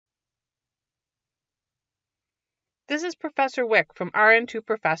This is Professor Wick from RN2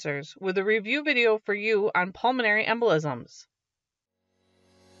 Professors with a review video for you on pulmonary embolisms.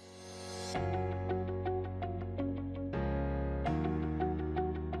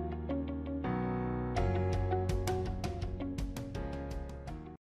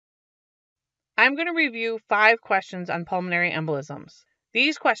 I'm going to review 5 questions on pulmonary embolisms.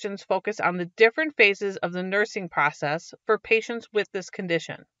 These questions focus on the different phases of the nursing process for patients with this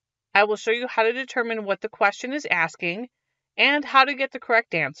condition. I will show you how to determine what the question is asking and how to get the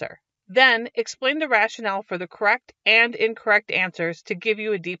correct answer. Then explain the rationale for the correct and incorrect answers to give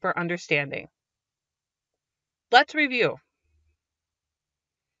you a deeper understanding. Let's review.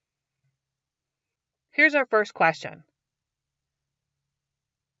 Here's our first question.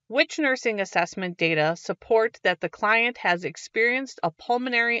 Which nursing assessment data support that the client has experienced a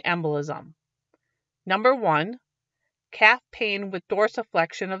pulmonary embolism? Number 1, calf pain with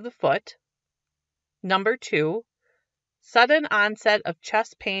dorsiflexion of the foot. Number 2, sudden onset of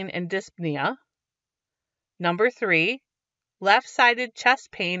chest pain and dyspnea. Number 3, left-sided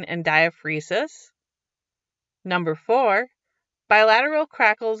chest pain and diaphoresis. Number 4, bilateral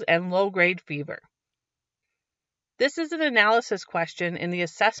crackles and low-grade fever. This is an analysis question in the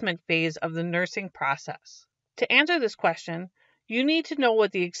assessment phase of the nursing process. To answer this question, you need to know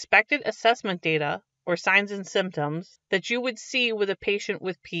what the expected assessment data, or signs and symptoms, that you would see with a patient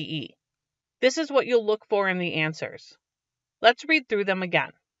with PE. This is what you'll look for in the answers. Let's read through them again.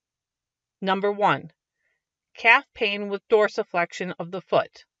 Number 1, calf pain with dorsiflexion of the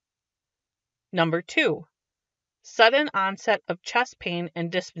foot. Number 2, sudden onset of chest pain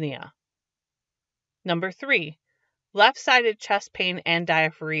and dyspnea. Number 3, left-sided chest pain and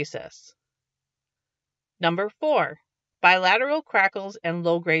diaphoresis. Number 4, bilateral crackles and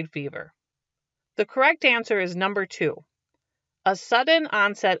low-grade fever. The correct answer is number 2. A sudden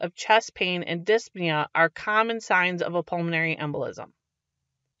onset of chest pain and dyspnea are common signs of a pulmonary embolism.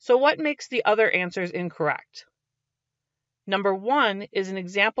 So what makes the other answers incorrect? Number 1 is an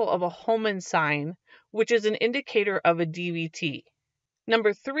example of a Hohmann sign, which is an indicator of a DVT.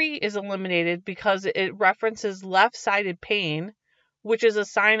 Number 3 is eliminated because it references left-sided pain, which is a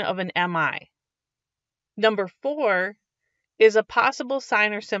sign of an MI. Number 4 is a possible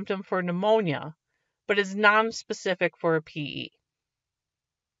sign or symptom for pneumonia, but is non-specific for a PE.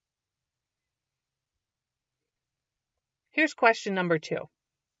 Here's question number 2.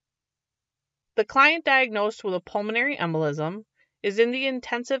 The client diagnosed with a pulmonary embolism is in the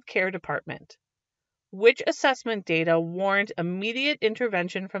intensive care department. Which assessment data warrant immediate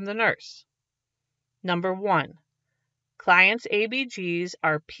intervention from the nurse? Number 1, client's ABGs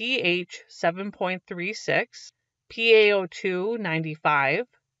are pH 7.36, PaO2 95,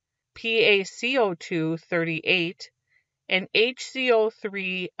 PaCO2 38, and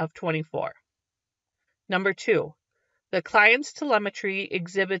HCO3 of 24. Number 2, the client's telemetry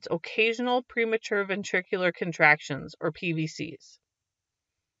exhibits occasional premature ventricular contractions, or PVCs.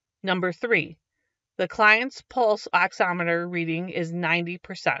 Number 3, the client's pulse oximeter reading is 90%.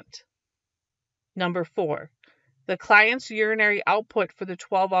 Number 4, the client's urinary output for the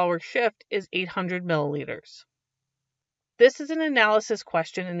 12-hour shift is 800 milliliters. This is an analysis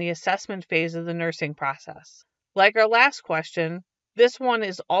question in the assessment phase of the nursing process. Like our last question, this one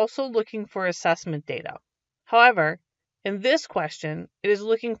is also looking for assessment data. However, in this question, it is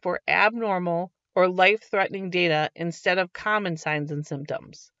looking for abnormal or life-threatening data instead of common signs and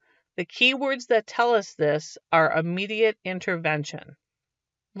symptoms. The keywords that tell us this are immediate intervention.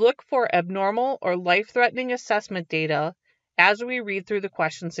 Look for abnormal or life-threatening assessment data as we read through the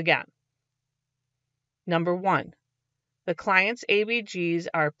questions again. Number 1, the client's ABGs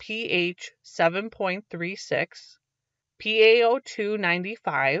are pH 7.36, PaO2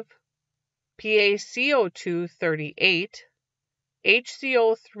 95, PaCO2 38,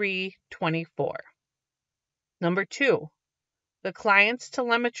 HCO3 24. Number 2, the client's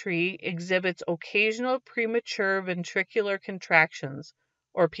telemetry exhibits occasional premature ventricular contractions,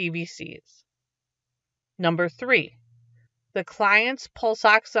 or PVCs. Number 3, the client's pulse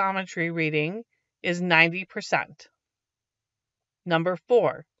oximetry reading is 90%. Number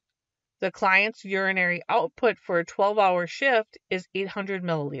 4, the client's urinary output for a 12-hour shift is 800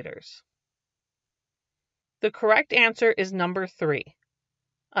 milliliters. The correct answer is number 3.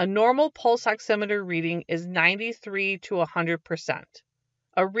 A normal pulse oximeter reading is 93 to 100%.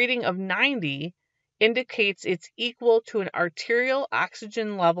 A reading of 90 indicates it's equal to an arterial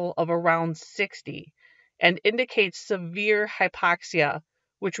oxygen level of around 60 and indicates severe hypoxia,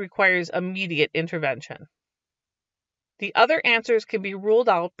 which requires immediate intervention. The other answers can be ruled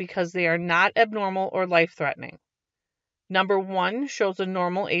out because they are not abnormal or life-threatening. Number 1 shows a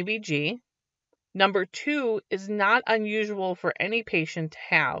normal ABG. Number 2 is not unusual for any patient to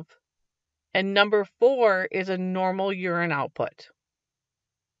have. And number 4 is a normal urine output.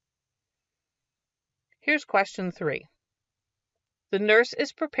 Here's question 3. The nurse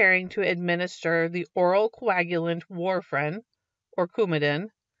is preparing to administer the oral coagulant warfarin, or Coumadin,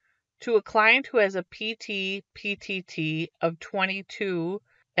 to a client who has a PT-PTT of 22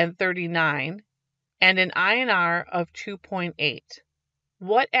 and 39 and an INR of 2.8.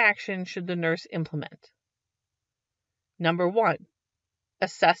 What action should the nurse implement? Number 1,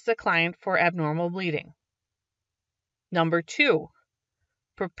 assess the client for abnormal bleeding. Number 2,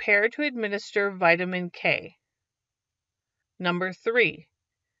 prepare to administer vitamin K. Number 3,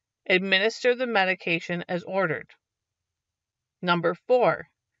 administer the medication as ordered. Number 4,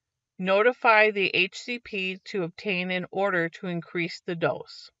 notify the HCP to obtain an order to increase the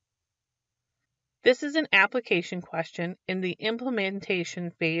dose. This is an application question in the implementation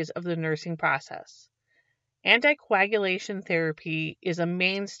phase of the nursing process. Anticoagulation therapy is a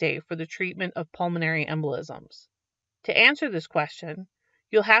mainstay for the treatment of pulmonary embolisms. To answer this question,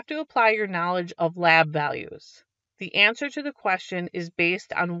 you'll have to apply your knowledge of lab values. The answer to the question is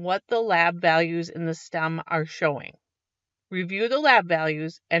based on what the lab values in the STEM are showing. Review the lab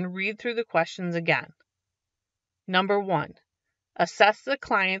values and read through the questions again. Number 1, assess the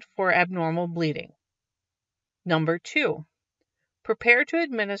client for abnormal bleeding. Number 2, prepare to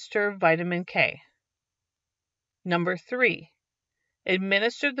administer vitamin K. Number 3,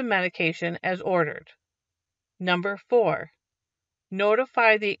 administer the medication as ordered. Number 4,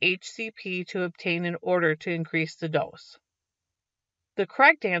 notify the HCP to obtain an order to increase the dose. The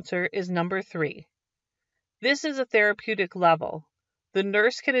correct answer is number 3. This is a therapeutic level. The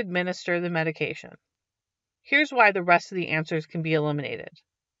nurse can administer the medication. Here's why the rest of the answers can be eliminated.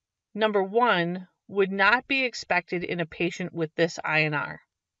 Number 1 would not be expected in a patient with this INR.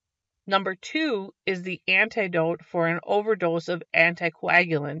 Number 2 is the antidote for an overdose of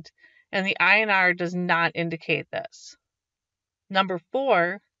anticoagulant, and the INR does not indicate this. Number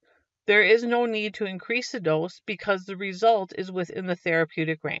 4, there is no need to increase the dose because the result is within the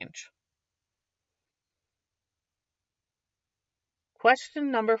therapeutic range.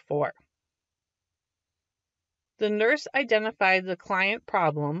 Question number 4. The nurse identified the client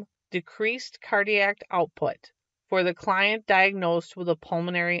problem, decreased cardiac output, for the client diagnosed with a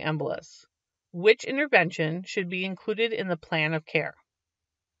pulmonary embolus. Which intervention should be included in the plan of care?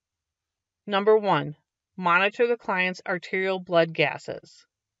 Number 1, monitor the client's arterial blood gases.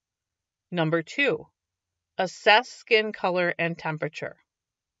 Number 2, assess skin color and temperature.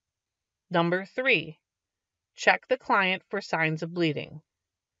 Number 3, check the client for signs of bleeding.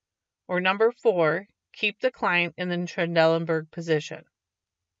 Or number 4, keep the client in the Trendelenburg position.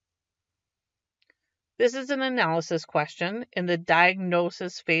 This is an analysis question in the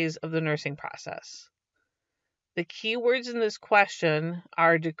diagnosis phase of the nursing process. The keywords in this question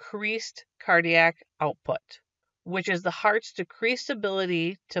are decreased cardiac output, which is the heart's decreased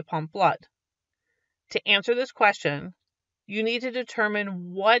ability to pump blood. To answer this question, you need to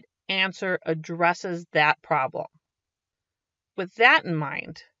determine what answer addresses that problem. With that in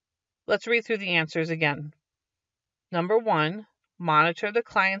mind, let's read through the answers again. Number 1, monitor the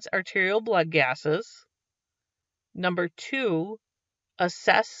client's arterial blood gases. Number 2,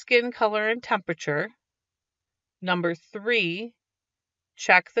 assess skin color and temperature. Number 3,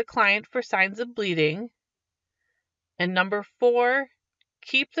 check the client for signs of bleeding. And number 4,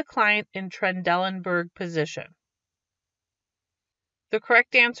 keep the client in Trendelenburg position. The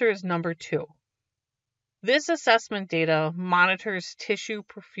correct answer is number 2. This assessment data monitors tissue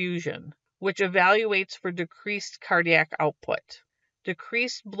perfusion, which evaluates for decreased cardiac output.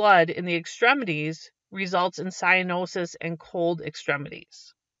 Decreased blood in the extremities results in cyanosis and cold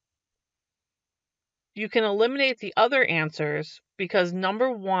extremities. You can eliminate the other answers because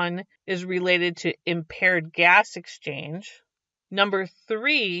number 1 is related to impaired gas exchange. Number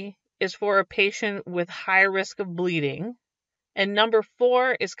 3 is for a patient with high risk of bleeding. And number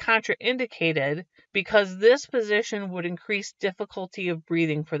 4 is contraindicated because this position would increase difficulty of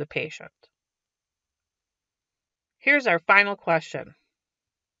breathing for the patient. Here's our final question.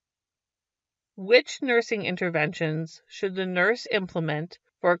 Which nursing interventions should the nurse implement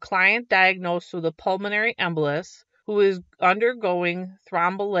for a client diagnosed with a pulmonary embolus who is undergoing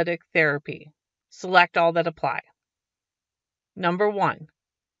thrombolytic therapy? Select all that apply. Number 1,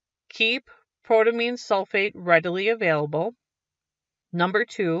 keep protamine sulfate readily available. Number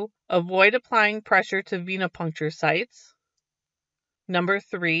 2, avoid applying pressure to venipuncture sites. Number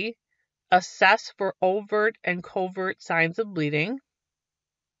 3, assess for overt and covert signs of bleeding.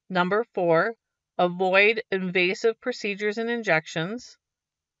 Number 4, avoid invasive procedures and injections.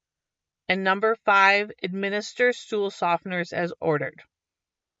 And number 5, administer stool softeners as ordered.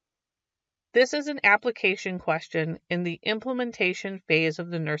 This is an application question in the implementation phase of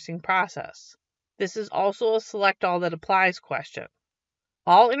the nursing process. This is also a select all that applies question.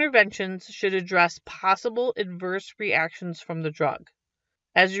 All interventions should address possible adverse reactions from the drug.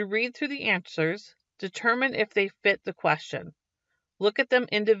 As you read through the answers, determine if they fit the question. Look at them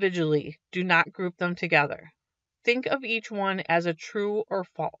individually, do not group them together. Think of each one as a true or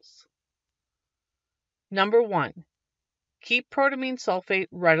false. Number 1, keep protamine sulfate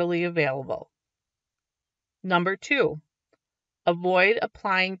readily available. Number 2, avoid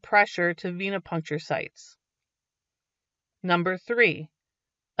applying pressure to venipuncture sites. Number 3,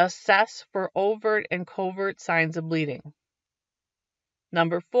 assess for overt and covert signs of bleeding.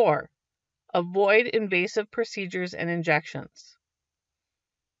 Number 4, avoid invasive procedures and injections.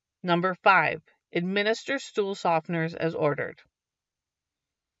 Number 5, administer stool softeners as ordered.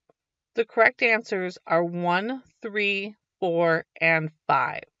 The correct answers are 1, 3, 4, and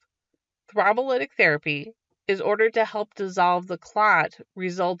 5. Thrombolytic therapy is ordered to help dissolve the clot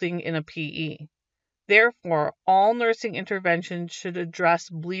resulting in a PE. Therefore, all nursing interventions should address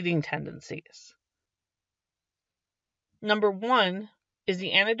bleeding tendencies. Number 1 is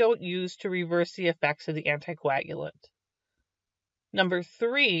the antidote used to reverse the effects of the anticoagulant. Number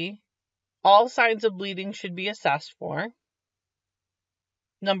 3, all signs of bleeding should be assessed for.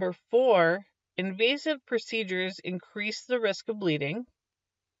 Number 4, invasive procedures increase the risk of bleeding.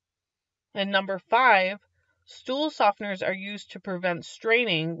 And number 5, stool softeners are used to prevent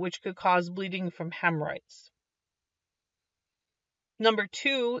straining, which could cause bleeding from hemorrhoids. Number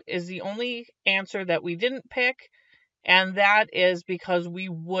 2 is the only answer that we didn't pick, and that is because we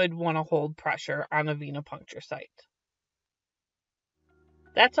would want to hold pressure on a venipuncture site.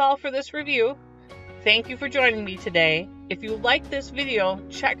 That's all for this review. Thank you for joining me today. If you like this video,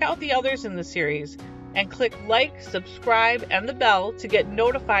 check out the others in the series and click like, subscribe, and the bell to get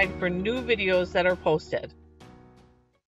notified for new videos that are posted.